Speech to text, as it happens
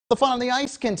The fun on the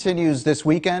ice continues this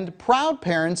weekend. Proud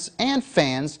parents and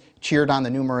fans cheered on the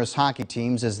numerous hockey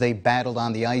teams as they battled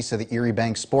on the ice of the Erie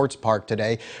Bank Sports Park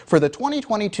today for the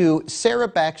 2022 Sarah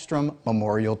Backstrom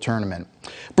Memorial Tournament.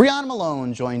 Brianna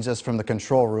Malone joins us from the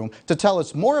control room to tell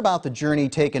us more about the journey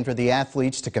taken for the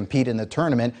athletes to compete in the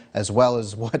tournament, as well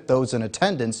as what those in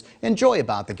attendance enjoy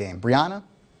about the game. Brianna?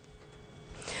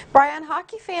 Brian,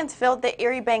 hockey fans filled the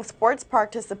Erie Bank Sports Park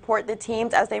to support the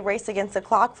teams as they race against the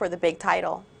clock for the big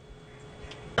title.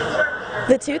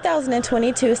 The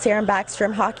 2022 Sarah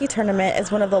Backstrom Hockey Tournament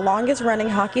is one of the longest-running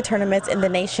hockey tournaments in the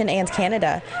nation and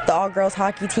Canada. The all-girls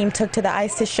hockey team took to the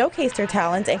ice to showcase their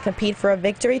talents and compete for a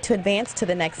victory to advance to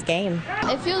the next game.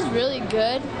 It feels really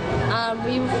good.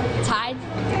 We tied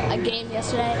a game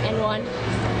yesterday and won,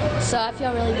 so I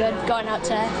feel really good going out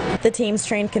today. The teams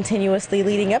trained continuously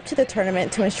leading up to the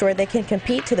tournament to ensure they can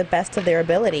compete to the best of their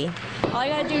ability. All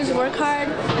you gotta do is work hard,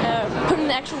 put in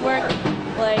the extra work.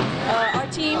 Like our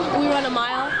team, we run a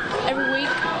mile every week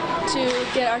to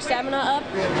get our stamina up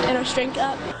and our strength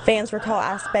up. Fans recall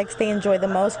aspects they enjoy the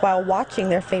most while watching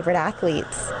their favorite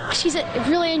athletes. She's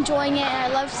really enjoying it,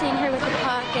 and I love seeing her with the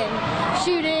puck and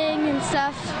shooting and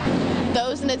stuff.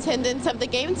 Those in attendance of the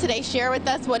game today share with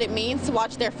us what it means to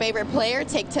watch their favorite player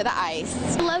take to the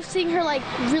ice. I love seeing her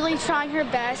really trying her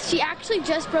best. She actually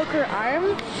just broke her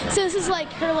arm, so this is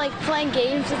her playing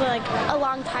games with a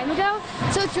long time ago.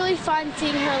 So it's really fun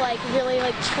seeing her really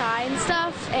try and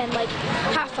stuff and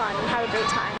have fun and have a great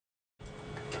time.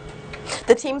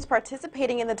 The teams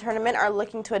participating in the tournament are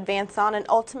looking to advance on and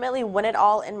ultimately win it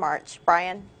all in March.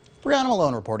 Brian? Brianna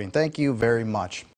Malone reporting. Thank you very much.